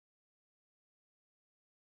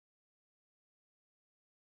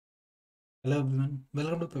Hello everyone,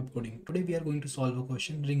 welcome to Pepcoding. Today we are going to solve a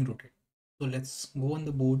question ring rotate. So let's go on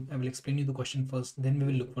the board. I will explain you the question first, then we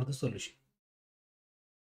will look for the solution.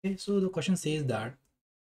 Okay, so the question says that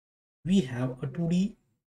we have a 2D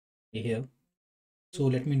array here. So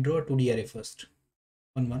let me draw a 2D array first.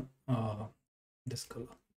 This color.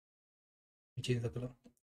 We change the color.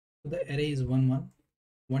 So the array is 1 1,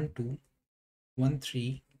 1 2, 1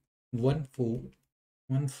 3, 1 4,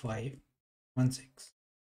 1 5, 1 6,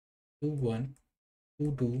 2 1,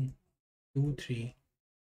 2 2, 2 3,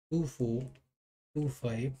 2 4, 2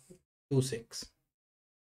 5, 2 6.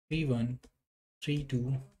 3 1, 3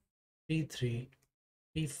 2, 3 3,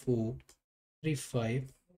 3 4, 3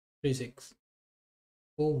 5, 3 6,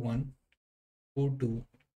 4 1, 4 2,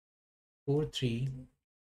 4 3,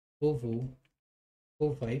 4 4,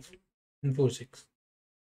 4 5, and 4 6,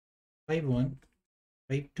 5 1,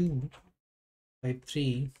 5 2, 5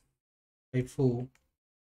 3, 5 4,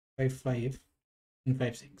 5 5, and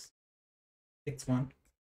 5 6, 6 1,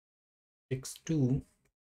 6 2,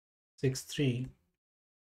 6 3,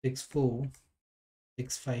 6 4,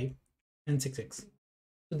 6 5, and 6 6.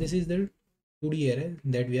 So this is the 2D array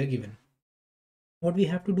that we are given. What we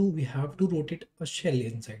have to do, we have to rotate a shell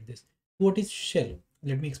inside this. What is shell?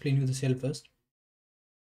 Let me explain you the shell first.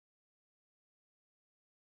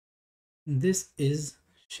 This is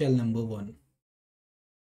shell number 1.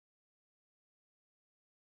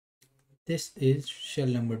 This is shell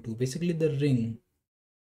number 2. Basically the ring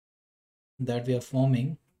that we are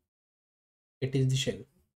forming, it is the shell.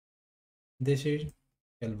 This is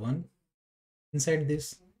shell 1. Inside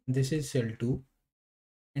this is shell 2,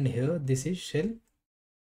 and here this is shell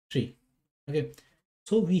 3. Okay,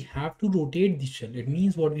 so we have to rotate the shell. It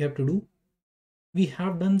means what we have to do, we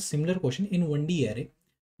have done similar question in 1D array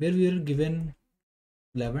where we are given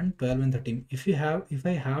 11, 12, and 13. If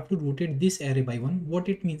I have to rotate this array by 1, what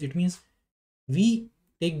it means? It means we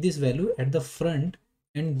take this value at the front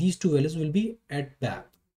and these two values will be at back.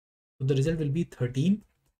 So the result will be 13,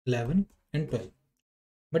 11, and 12.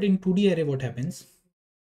 But in 2D array, what happens?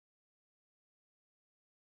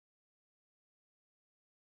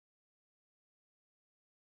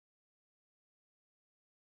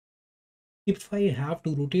 If I have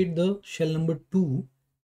to rotate the shell number 2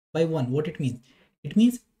 by 1, what it means? It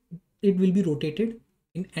means it will be rotated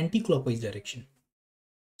in anti-clockwise direction.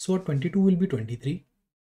 So 22 will be 23,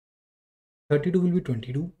 32 will be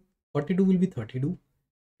 22, 42 will be 32,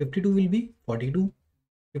 52 will be 42,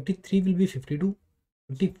 53 will be 52,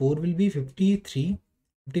 54 will be 53,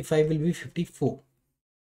 55 will be 54,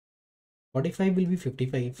 45 will be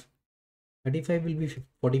 55, 35 will be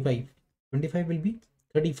 45, 25 will be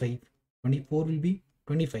 35, 24 will be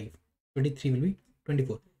 25, 23 will be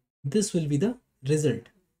 24. This will be the result.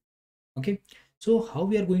 Okay, so how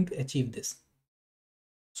we are going to achieve this?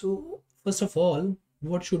 So first of all,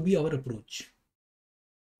 what should be our approach?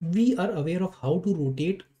 We are aware of how to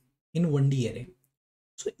rotate in 1D array.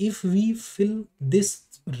 So if we fill this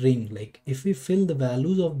ring, like if we fill the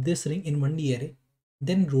values of this ring in 1D array,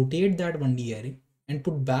 then rotate that 1D array and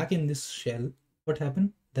put back in this shell, what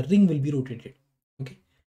happened? The ring will be rotated. Okay,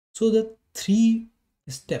 so the 3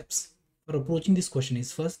 steps for approaching this question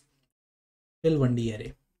is: first, fill 1D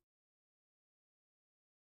array.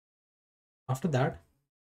 After that,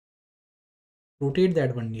 rotate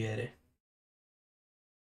that 1D array.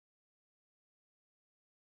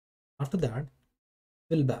 After that,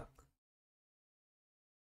 fill back.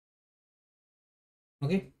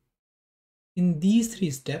 Okay, in these 3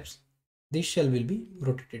 steps, this shell will be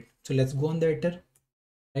rotated. So let's go on the editor,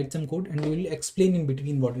 write some code, and we will explain in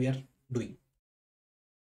between what we are doing.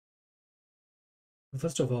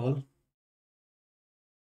 First of all,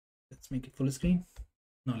 let's make it full screen.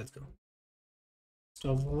 Now let's go. First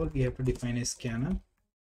of all, we have to define a scanner.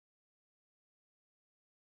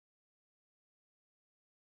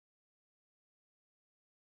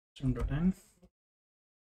 N,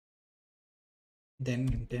 then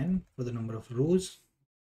int n for the number of rows.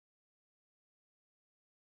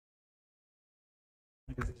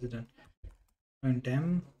 Okay, this is done. Int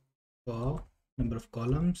m for number of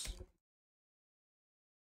columns.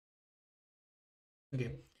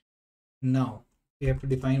 Okay, now we have to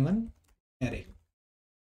define one array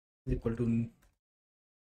is equal to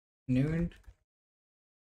new int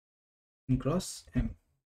cross m.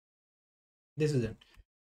 This is it.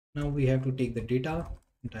 Now we have to take the data.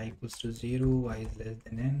 I equals to 0, y is less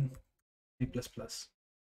than n, a plus plus.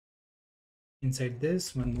 Inside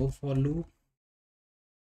this, one more for loop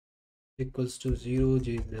equals to 0,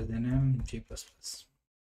 j is less than m, j plus plus.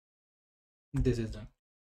 This is done.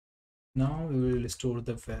 Now we will store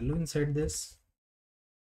the value inside this.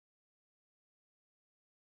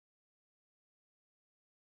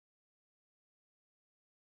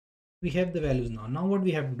 We have the values now. Now what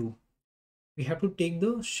we have to do? We have to take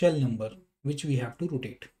the shell number which we have to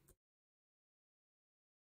rotate.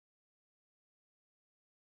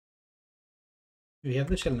 We have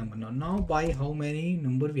the shell number now. Now by how many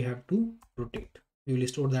number we have to rotate? We will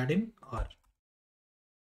store that in R.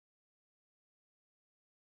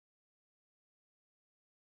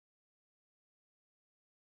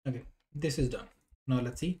 Okay, this is done. Now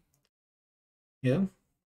let's see here.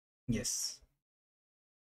 Yes.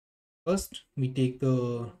 First we take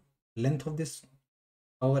the length of this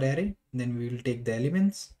our array, then we will take the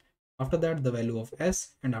elements, after that the value of s,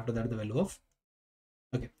 and after that the value of,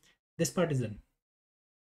 okay, this part is done.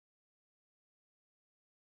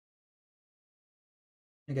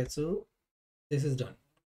 Okay, so this is done.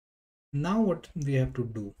 Now what we have to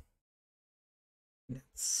do,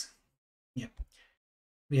 let's, yeah,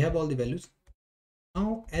 we have all the values.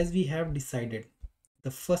 Now as we have decided,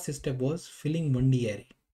 the first step was filling 1D array.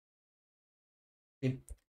 Okay,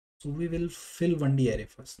 so we will fill 1D array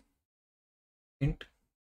first. Int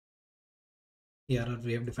here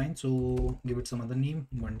we have defined, so give it some other name.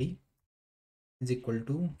 1D is equal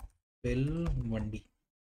to fill 1D,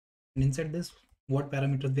 and inside this what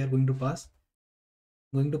parameters we are going to pass?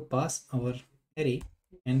 Going to pass our array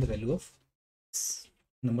and the value of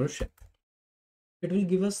number of shells. It will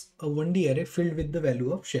give us a 1D array filled with the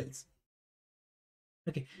value of shells.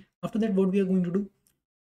 Okay, after that what we are going to do?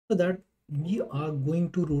 For that we are going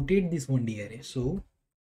to rotate this 1D array. So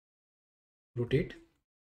rotate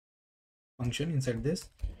function inside this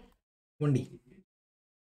 1D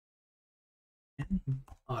and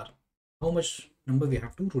R. How much number we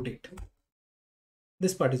have to rotate?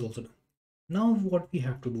 This part is also done. Now what we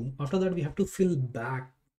have to do? After that we have to fill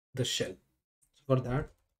back the shell. So for that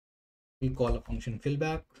we'll call a function fill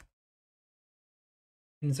back.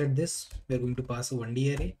 Inside this we are going to pass a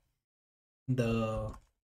 1D array, the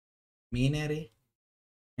main array,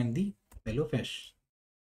 and the value of hash.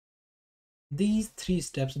 These three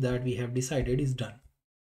steps that we have decided is done.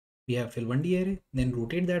 We have fill 1D array, then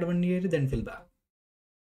rotate that 1D array, then fill back.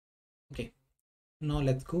 Okay, now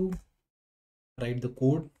let's go write the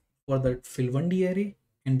code for that fill 1D array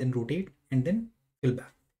and then rotate and then fill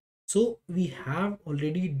back. So we have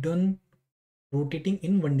already done rotating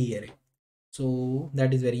in 1D array, so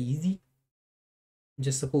that is very easy.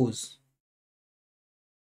 Just suppose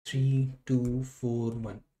 3 2 4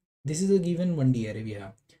 1, this is a given 1D array we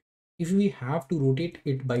have. If we have to rotate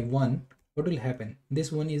it by 1, what will happen?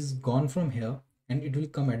 This one is gone from here and it will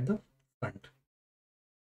come at the front.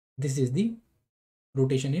 This is the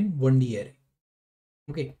rotation in 1D array.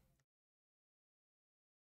 Okay,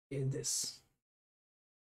 is this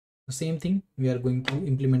the same thing we are going to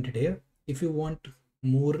implement it here. If you want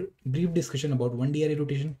more brief discussion about 1D array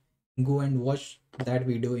rotation, go and watch that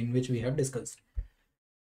video in which we have discussed.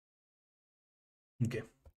 Okay,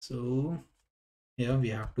 so here we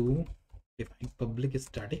have to define public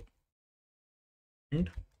static and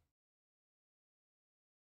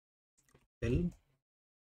fill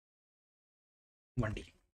 1D.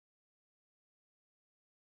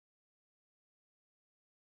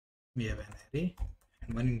 We have an array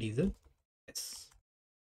and one integer s.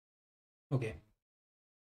 Okay,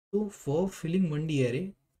 so for filling 1D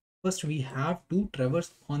array, first we have to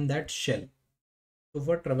traverse on that shell. So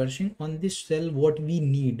for traversing on this shell, what we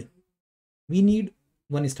need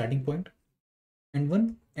one starting point and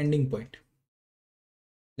one ending point.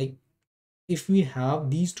 Like if we have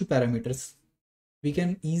these two parameters, we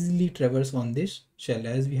can easily traverse on this shell,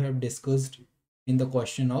 as we have discussed in the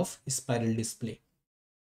question of spiral display.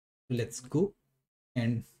 So let's go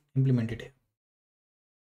and implement it here.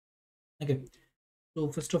 Okay, so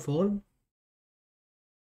first of all,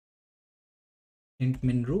 int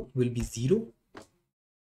min row will be 0.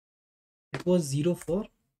 It was 0 for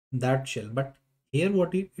that shell, but here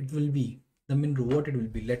what it will be, the min row, what it will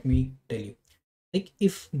be, let me tell you. Like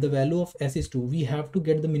if the value of s is 2, we have to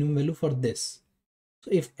get the minimum value for this.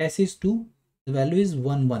 So if s is 2, the value is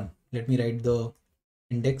 1 1. Let me write the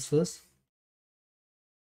index first.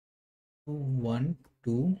 1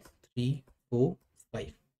 2 3 4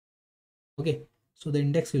 5. Okay, so the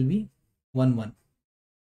index will be 1 1.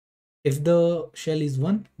 If the shell is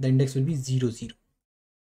 1, the index will be 0 0.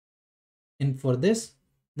 And for this,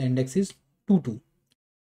 the index is 2 2.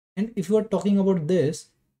 And if you are talking about this,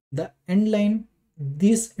 the end line,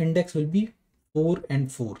 this index will be 4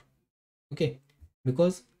 and 4. Okay,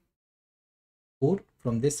 because 4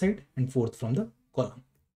 from this side and 4th from the column.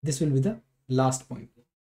 This will be the last point.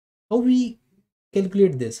 How we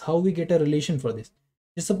calculate this? How we get a relation for this?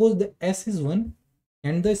 Just suppose the s is 1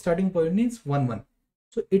 and the starting point is 1 1.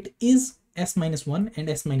 So it is s minus 1 and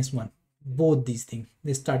s minus 1. both these things,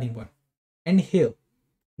 this starting point. And here,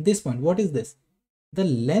 this point, what is this? The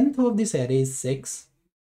length of this array is 6.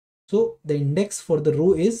 So the index for the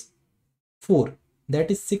row is 4. That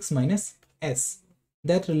is 6 minus s.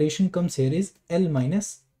 That relation comes here is L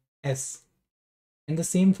minus s. And the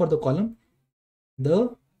same for the column.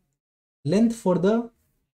 The length for the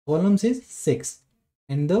columns is 6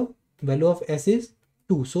 and the value of s is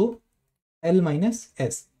 2. So L minus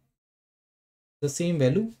s. The same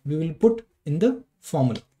value we will put in the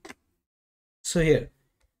formula. So here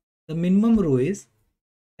the minimum row is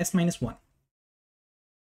s minus 1.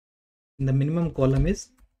 And the minimum column is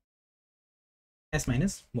s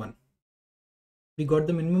minus 1. We got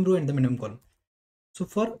the minimum row and the minimum column. So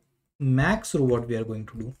for max row, what we are going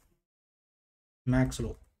to do? Max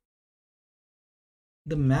row.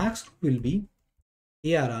 The max row will be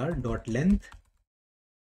arr dot length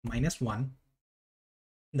minus 1.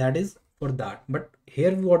 That is for that. But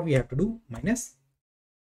here what we have to do? Minus.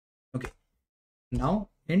 Okay. Now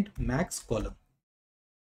int max column.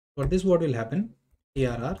 For this what will happen?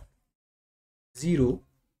 Arr 0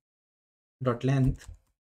 dot length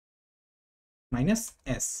minus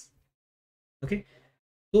s. Okay.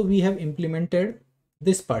 So we have implemented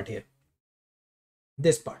this part here.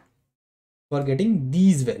 This part. For getting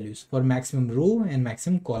these values for maximum row and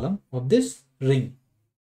maximum column of this ring.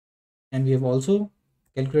 And we have also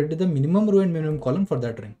calculated the minimum row and minimum column for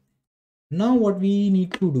that ring. Now what we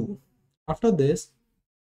need to do after this,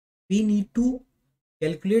 we need to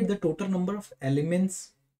calculate the total number of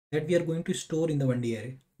elements that we are going to store in the 1D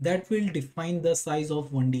array. That will define the size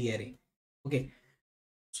of 1D array. Okay,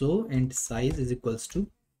 so int size is equals to,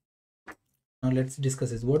 now let's discuss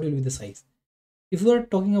this. What will be the size? If we are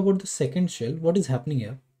talking about the second shell, what is happening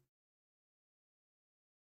here?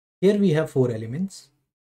 Here we have 4 elements.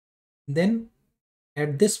 Then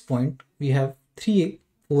at this point we have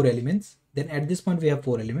 4 elements. Then at this point we have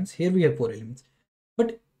 4 elements. Here we have 4 elements.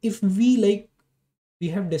 But if we we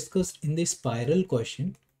have discussed in the spiral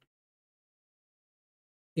question,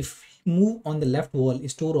 if we move on the left wall, we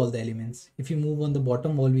store all the elements. If you move on the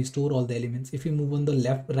bottom wall, we store all the elements. If you move on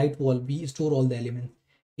the right wall, we store all the elements.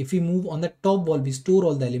 If we move on the top wall, we store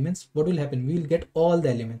all the elements. What will happen? We will get all the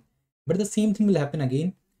elements. But the same thing will happen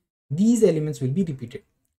again. These elements will be repeated.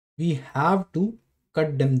 We have to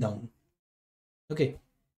cut them down. Okay.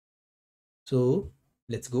 So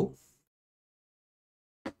let's go.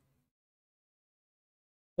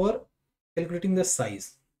 For calculating the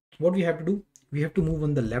size, what we have to do? We have to move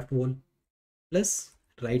on the left wall plus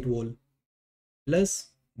right wall plus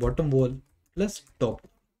bottom wall plus top.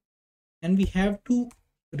 And we have to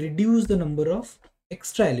reduce the number of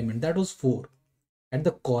extra element, that was 4 at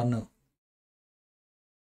the corner.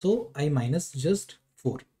 So I minus just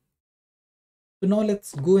 4. So now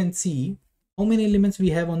let's go and see how many elements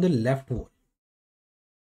we have on the left wall.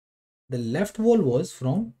 The left wall was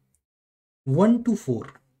from 1 to 4.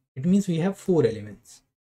 It means we have 4 elements.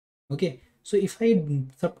 Okay, so if I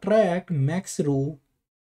subtract max row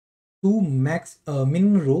to max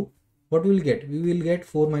min row, what we will get? We will get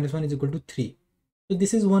 4 minus 1 is equal to 3. So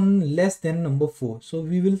this is one less than number 4. So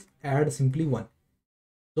we will add simply 1.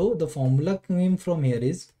 So the formula came from here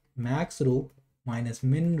is max row minus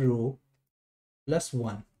min row plus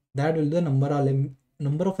 1. That will be the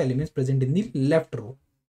number of elements present in the left row,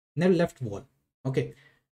 in the left wall. Okay.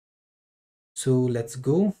 So let's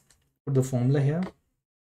go for the formula here.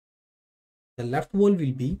 The left wall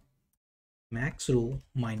will be max row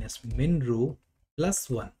minus min row plus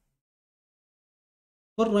 1.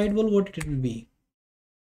 For right wall, what it will be?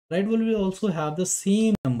 Right wall will also have the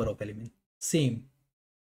same number of elements. Same.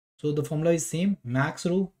 So the formula is same, max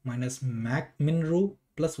row minus min row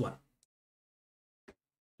plus 1.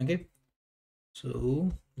 Okay.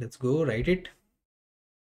 So let's go write it.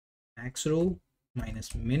 Max row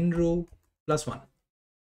minus min row plus 1.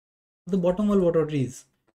 The bottom wall, what it is?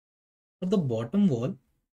 For the bottom wall,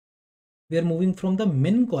 we are moving from the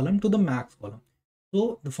min column to the max column.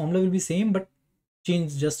 So the formula will be same, but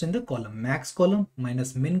change just in the column. Max column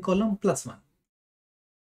minus min column plus 1.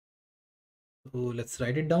 So let's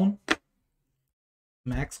write it down.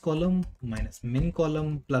 Max column minus min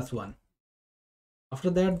column plus 1. After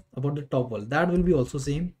that, about the top wall, that will be also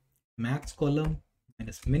same. Max column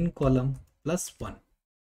minus min column plus 1.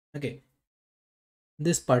 Okay.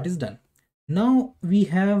 This part is done. Now we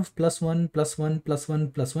have plus 1, plus 1, plus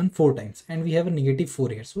 1, plus 1 4 times. And we have a negative 4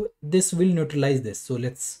 here. So this will neutralize this. So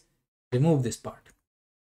let's remove this part.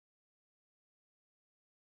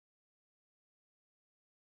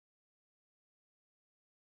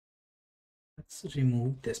 Let's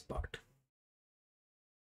remove this part.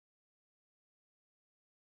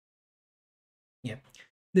 Yeah.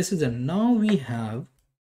 This is a, now we have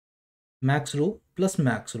max row plus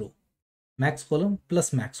max row, max column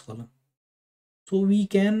plus max column. So we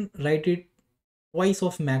can write it twice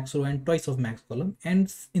of max row and twice of max column,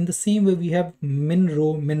 and in the same way we have min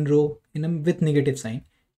row in a, with negative sign,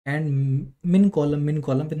 and min column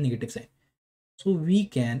with negative sign. So we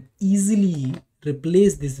can easily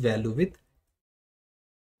replace this value with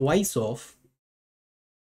twice of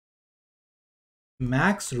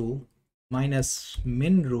max row minus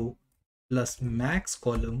min row plus max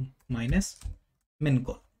column minus min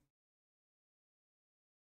column,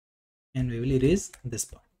 and we will erase this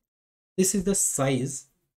part. This is the size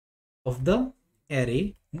of the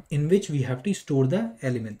array in which we have to store the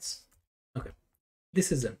elements. Okay,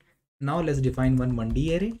 this is done. Now let's define one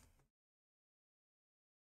 1D array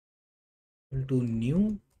equal to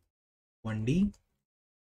new 1D,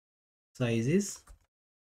 size is,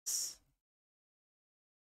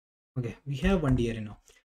 okay, we have 1D array now.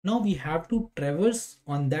 Now we have to traverse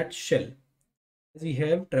on that shell as we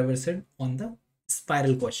have traversed on the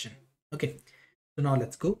spiral question. Okay, so now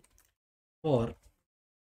let's go for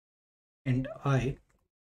and I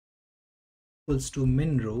equals to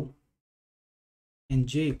min row and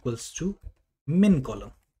j equals to min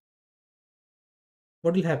column.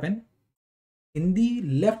 What will happen? In the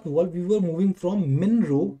left wall, we were moving from min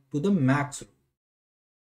row to the max row.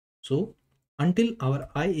 So until our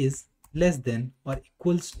I is less than or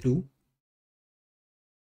equals to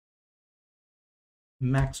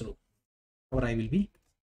max row, our I will be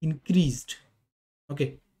increased.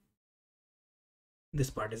 Okay, this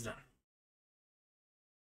part is done.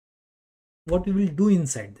 What we will do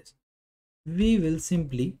inside this, we will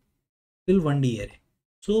simply fill 1D array.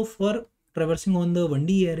 So for traversing on the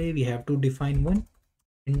 1D array, we have to define one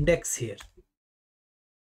index here,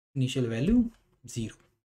 initial value 0.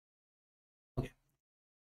 Okay,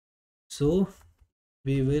 so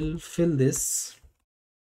we will fill this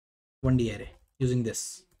 1D array using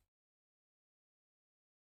this,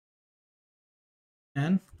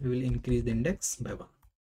 and we will increase the index by 1.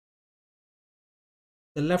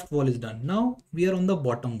 The left wall is done. Now we are on the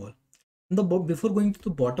bottom wall. Before going to the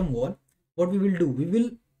bottom wall, what we will do, we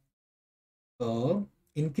will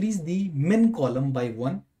increase the min column by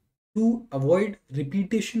 1 to avoid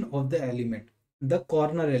repetition of the element, the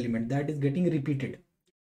corner element that is getting repeated.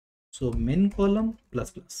 So min column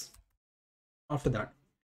plus plus. After that,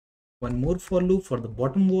 one more for loop for the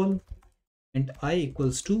bottom wall, and I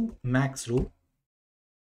equals to max row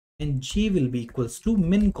and j will be equals to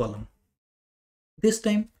min column. This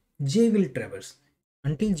time j will traverse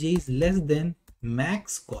until j is less than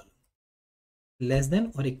max column, less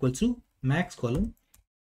than or equal to max column,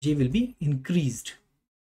 j will be increased.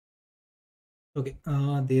 Okay,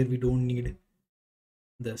 there we don't need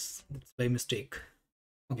this, it's by mistake.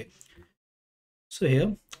 Okay, so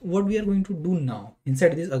here what we are going to do now,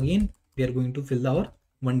 inside this again we are going to fill our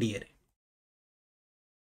 1D array.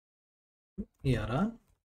 Here are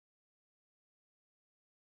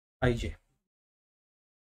ij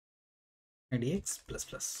and x plus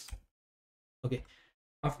plus. Okay,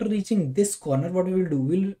 after reaching this corner, what we will do,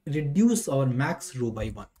 we'll reduce our max row by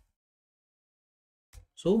 1,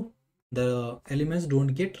 so the elements don't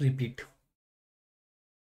get repeat.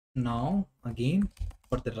 Now again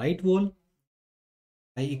for the right wall,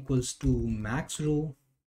 I equals to max row,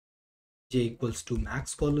 j equals to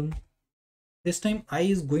max column. This time I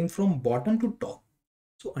is going from bottom to top,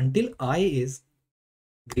 so until I is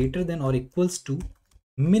greater than or equals to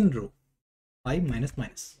min row, I minus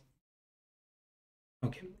minus.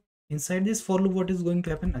 Okay, inside this for loop, what is going to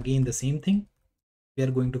happen? Again the same thing, we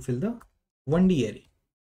are going to fill the 1D array.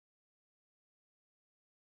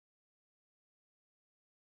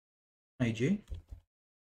 Ij,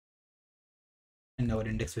 and our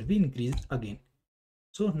index will be increased again.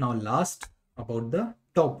 So now last about the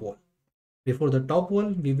top wall. Before the top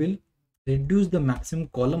wall, we will reduce the maximum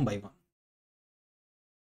column by 1.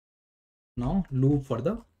 Now loop for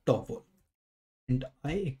the top wall, and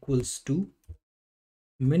I equals to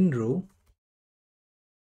min row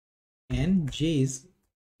and j is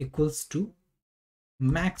equals to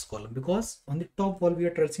max column, because on the top wall we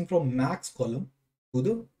are traversing from max column to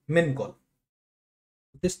the min column.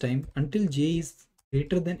 This time until j is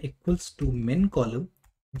greater than equals to min column,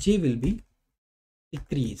 j will be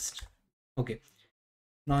decreased. Okay,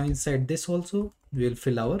 now inside this also we will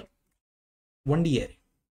fill our 1D array.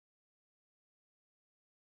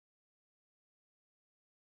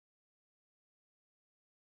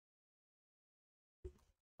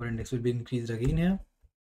 Our index will be increased again here.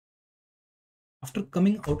 After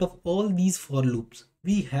coming out of all these for loops,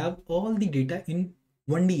 we have all the data in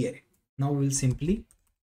 1D array. Now we will simply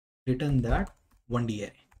return that 1D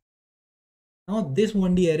array. Now this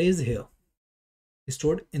 1D array is here,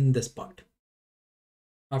 stored in this part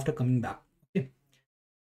after coming back. Okay,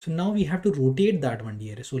 so now we have to rotate that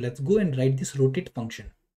 1D array. So let's go and write this rotate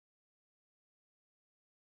function.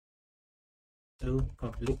 So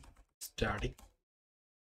public static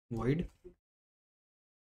void,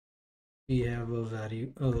 we have a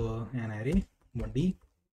value an array 1D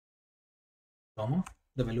comma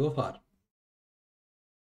the value of r.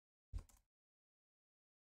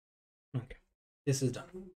 Okay, this is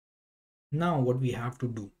done. Now what we have to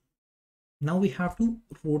do, now we have to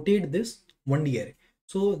rotate this 1D array.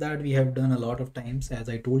 So that we have done a lot of times, as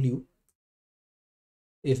I told you,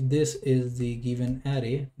 if this is the given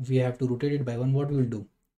array, we have to rotate it by 1. What we will do,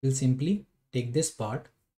 we'll simply take this part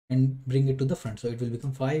and bring it to the front, so it will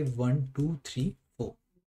become 5 1 2 3 4.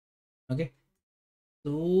 Okay,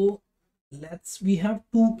 so we have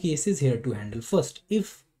two cases here to handle. First,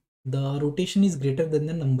 if the rotation is greater than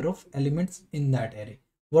the number of elements in that array,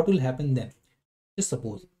 what will happen then? Just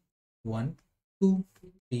suppose 1 2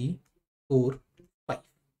 3 4 5.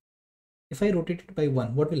 If I rotate it by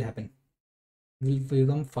 1, what will happen? Will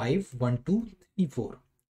become 5 1 2 3 4.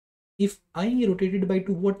 If I rotate it by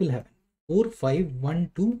 2, what will happen? 4 5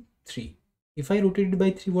 1 2 3. If I rotate it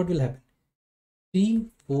by 3, what will happen? 3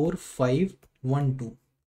 4 5 1 2.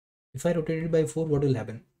 If I rotate it by 4, what will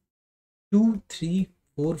happen? 2 3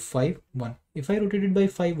 4 5 1. If I rotate it by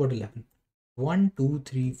 5, what will happen? 1 2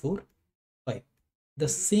 3 4 5. The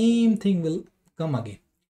same thing will come again.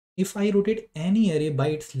 If I rotate any array by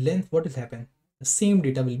its length, what will happen? The same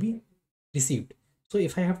data will be received. So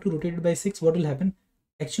if I have to rotate it by 6, what will happen?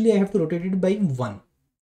 Actually, I have to rotate it by 1.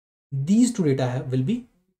 These two data will be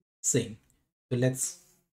same. So let's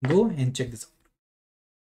go and check this out.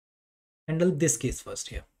 Handle this case first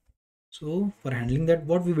here. So for handling that,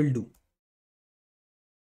 what we will do,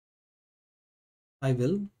 I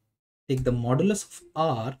will take the modulus of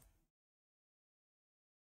r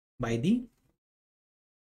by the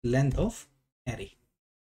length of array.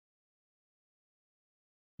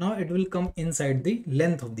 Now it will come inside the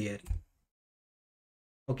length of the array.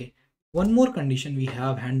 Okay, one more condition we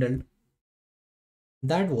have handled,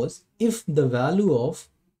 that was if the value of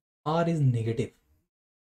r is negative,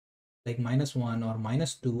 like -1 or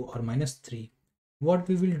 -2 or -3, what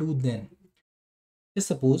we will do then? Just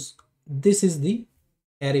suppose this is the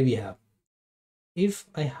array we have. If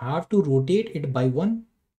I have to rotate it by -1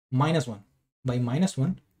 by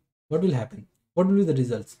 -1, what will happen? What will be the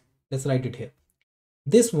results? Let's write it here.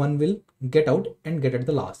 This one will get out and get at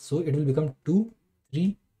the last, so it will become 2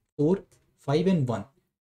 3 4 5 and 1.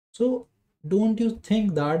 So don't you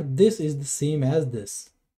think that this is the same as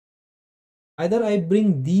this? Either I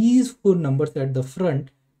bring these 4 numbers at the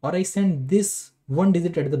front or I send this 1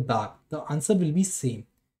 digit at the back, the answer will be same.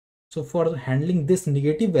 So for handling this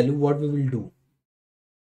negative value, what we will do,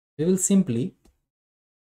 we will simply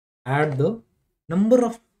add the number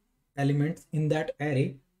of elements in that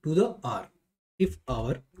array to the r if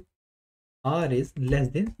our r is less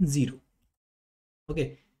than 0.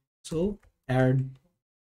 Okay, so add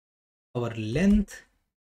our length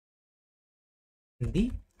in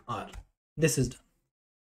the r. This is done.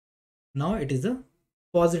 Now it is a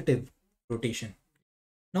positive rotation.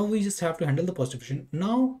 Now we just have to handle the positive rotation.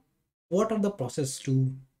 Now what are the process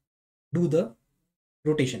to do the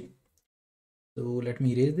rotation? So let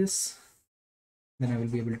me erase this, then I will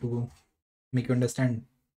be able to make you understand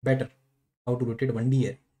better how to rotate 1D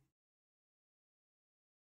array.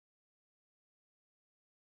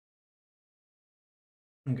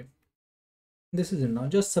 Okay, this is it. Now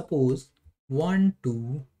just suppose 1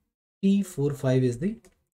 2 3 4 5 is the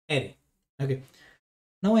array. Okay,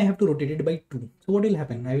 now I have to rotate it by 2. So what will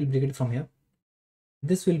happen? I will break it from here.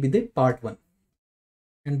 This will be the part 1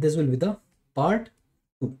 and this will be the part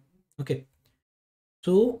 2. Okay,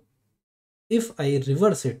 so if I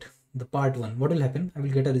reverse it, the part 1, what will happen? I will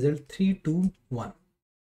get a result 3 2 1.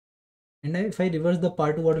 And if I reverse the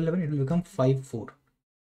part 2, what will happen? It will become 5 4.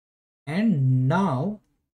 And now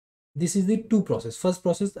this is the 2 process. First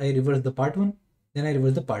process, I reverse the part 1, then I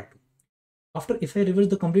reverse the part 2. After, if I reverse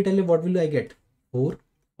the complete array, what will I get? 4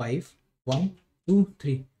 5 1 2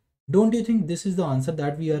 3. Don't you think this is the answer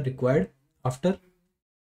that we are required after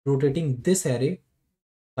rotating this array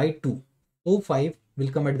by 2? 4 5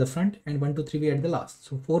 will come at the front and 1 2 3 will at the last.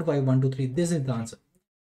 So 4 5 1 2 3, this is the answer.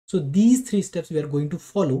 So these 3 steps we are going to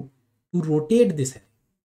follow to rotate this array.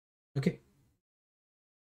 Okay,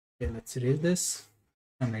 let's erase this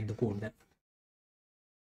and write the code then.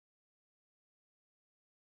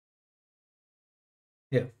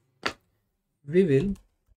 Here we will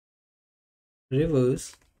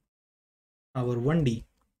reverse our 1D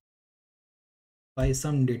by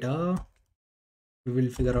some data, we will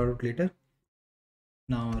figure out later.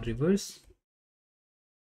 Now reverse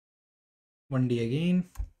 1D again.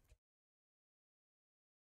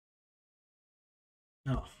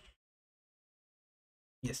 Now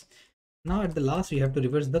yes, now at the last we have to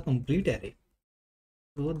reverse the complete array.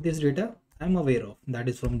 So this data I'm aware of, that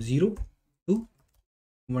is from 0 to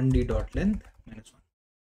 1D dot length minus 1.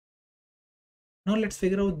 Now let's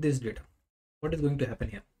figure out this data. What is going to happen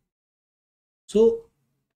here? So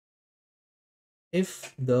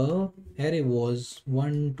if the array was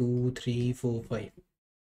 1 2 3 4 5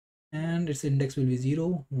 and its index will be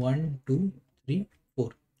 0 1 2 3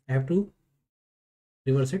 4, I have to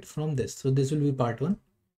reverse it from this. So this will be part 1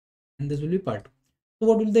 and this will be part 2. So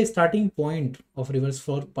what will the starting point of reverse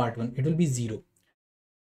for part 1? It will be 0.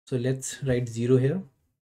 So let's write 0 here,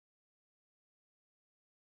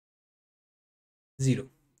 0.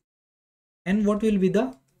 And what will be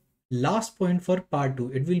the last point for part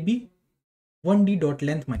 2? It will be 1D dot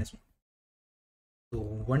length minus 1.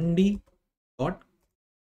 So 1D dot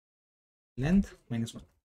length minus 1.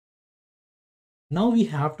 Now we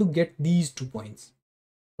have to get these 2 points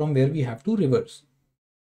from where we have to reverse.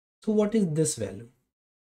 So what is this value?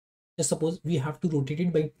 Just suppose we have to rotate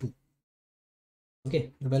it by 2.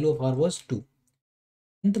 Okay, the value of r was 2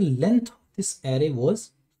 and the length of this array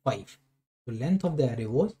was 5. The length of the array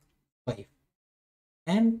was 5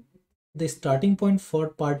 and the starting point for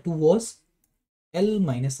part 2 was L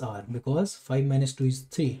minus r, because 5 minus 2 is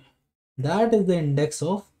 3. That is the index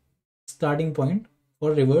of starting point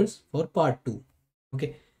for reverse for part 2.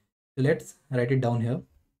 Okay, so let's write it down here.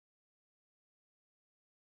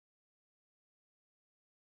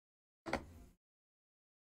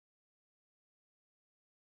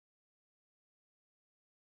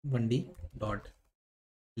 One D dot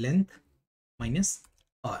length minus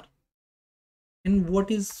r. And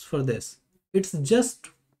what is for this? It's just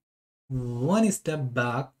one step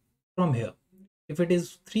back from here. If it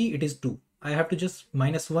is 3, it is 2. I have to just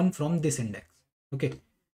minus 1 from this index. Okay,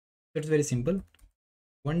 it's very simple.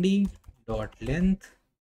 1D dot length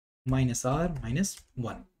minus r minus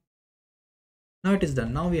 1. Now it is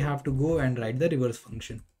done. Now we have to go and write the reverse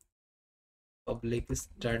function. Public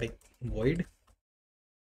static void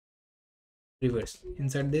reverse.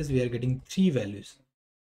 Inside this we are getting 3 values.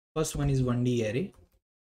 First one is 1D array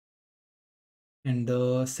and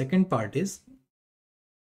the second part is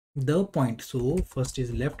the point. So first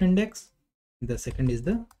is left index, the second is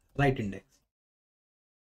the right index.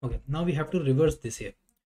 Okay, now we have to reverse this here.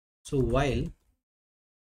 So while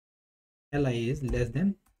li is less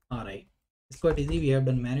than ri, it's quite easy, we have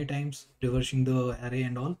done many times reversing the array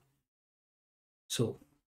and all. So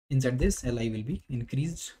inside this li will be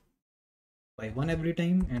increased by 1 every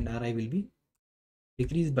time and ri will be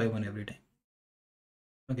decreased by 1 every time.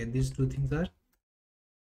 Okay, these two things are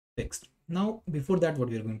fixed. Now before that, what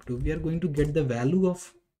we are going to do, we are going to get the value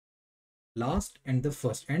of last and the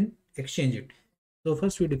first and exchange it. So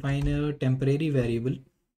first we define a temporary variable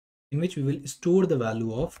in which we will store the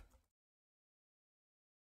value of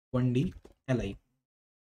 1D li.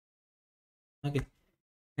 Okay,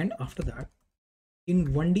 and after that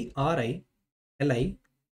in 1D ri li,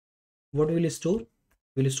 what we will store?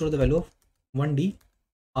 We will store the value of 1D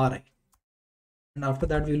ri, and after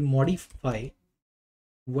that we will modify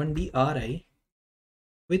 1D ri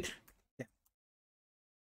with 10.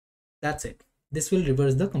 That's it. This will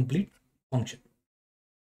reverse the complete function,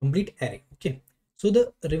 complete array. Okay, so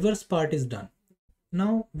the reverse part is done.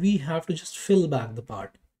 Now we have to just fill back the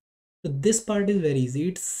part. So this part is very easy.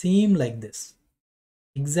 It's same like this,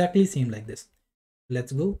 exactly same like this.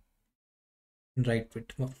 Let's go and write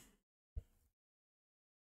it.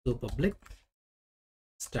 So public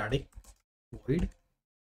static void,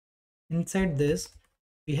 inside this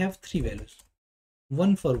we have 3 values,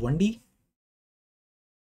 one for 1D,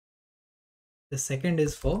 the second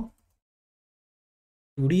is for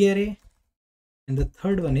 2D array, and the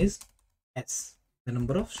third one is s, the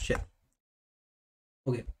number of shell.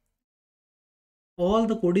 Okay, all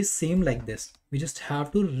the code is same like this. We just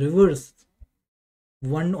have to reverse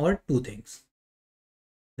one or two things.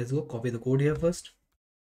 Let's go copy the code here first,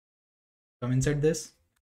 come inside this,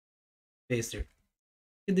 paste it.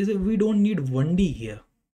 This is, we don't need 1D here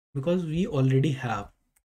because we already have.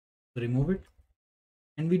 So remove it,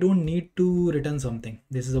 and we don't need to return something.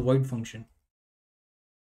 This is a void function.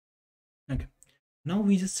 Okay, now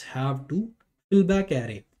we just have to fill back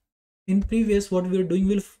array. In previous, what we are doing,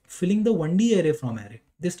 we're filling the 1D array from array.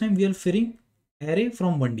 This time we are filling array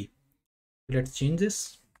from 1D. Let's change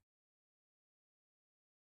this.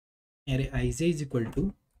 Array ij is equal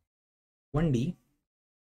to 1D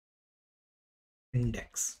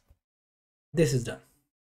index. This is done.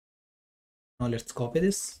 Now let's copy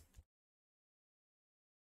this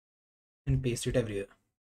and paste it everywhere.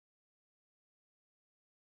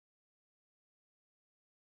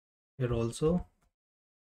 Here also.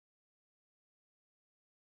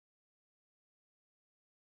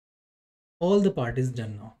 All the part is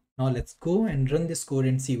done now. Now let's go and run this code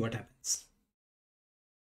and see what happens.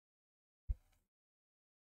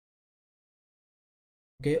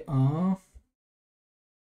 Okay,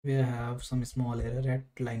 we have some small error at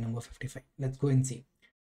line number 55. Let's go and see.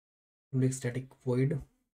 Public static void.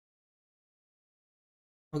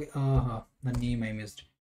 Okay, the name I missed.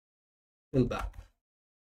 Fill back.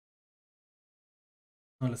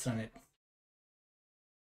 Now let's run it.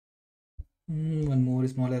 One more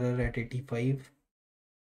small error at 85.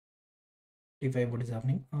 85, what is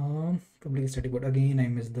happening? Public static void. Again, I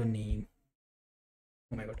missed the name.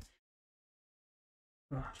 Oh my god.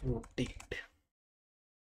 Rotate.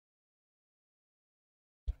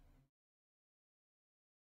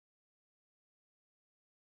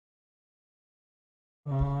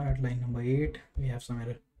 At line number 8, we have some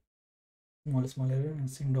error. Small error.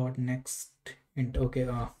 Sim dot next int. Okay,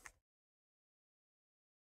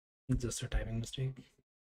 it's just a typing mistake.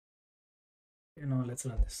 Okay, now let's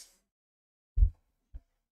run this.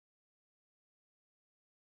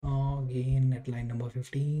 Again at line number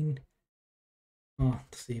 15. The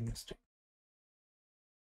same mistake.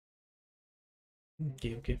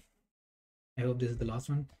 Okay. I hope this is the last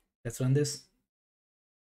one. Let's run this.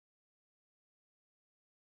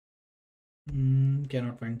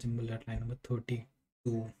 Cannot find symbol at line number 32.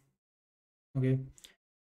 Okay,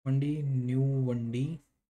 1D, new 1D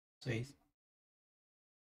size.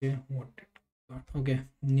 Okay, what it, okay,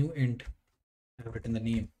 new int. I have written the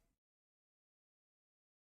name.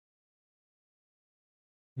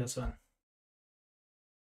 That's one.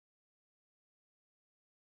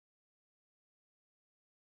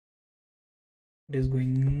 It is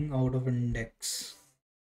going out of index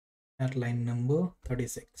at line number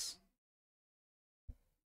 36.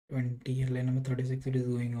 20 line number 36, it is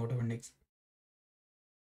going out of index.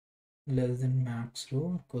 Less than max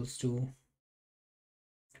row equals to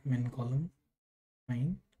min column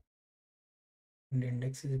 9, and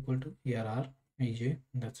index is equal to err ij.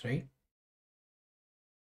 That's right.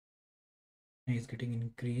 I is getting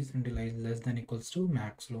increased until I is less than equals to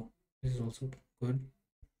max row. This is also good.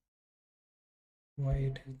 Why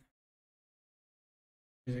it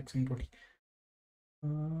is x and 20.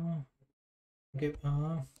 Okay,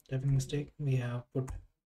 typing mistake. We have put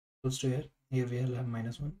equals to here. Here we will have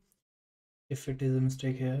 -1. If it is a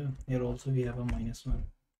mistake here also we have a -1.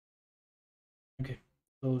 Okay,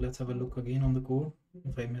 so let's have a look again on the code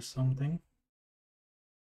if I miss something.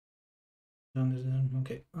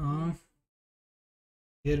 Okay,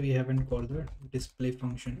 here we haven't called the display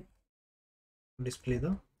function to display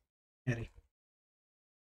the array.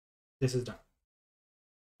 This is done.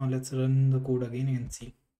 Now let's run the code again and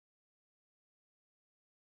see.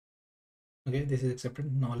 Okay, this is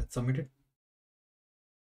accepted. Now let's submit it.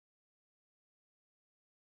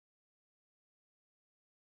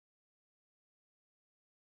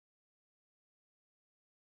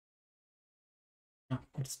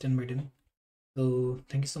 It's 10/10. So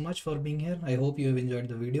thank you so much for being here. I hope you have enjoyed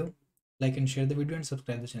the video. Like and share the video and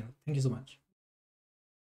subscribe the channel. Thank you so much.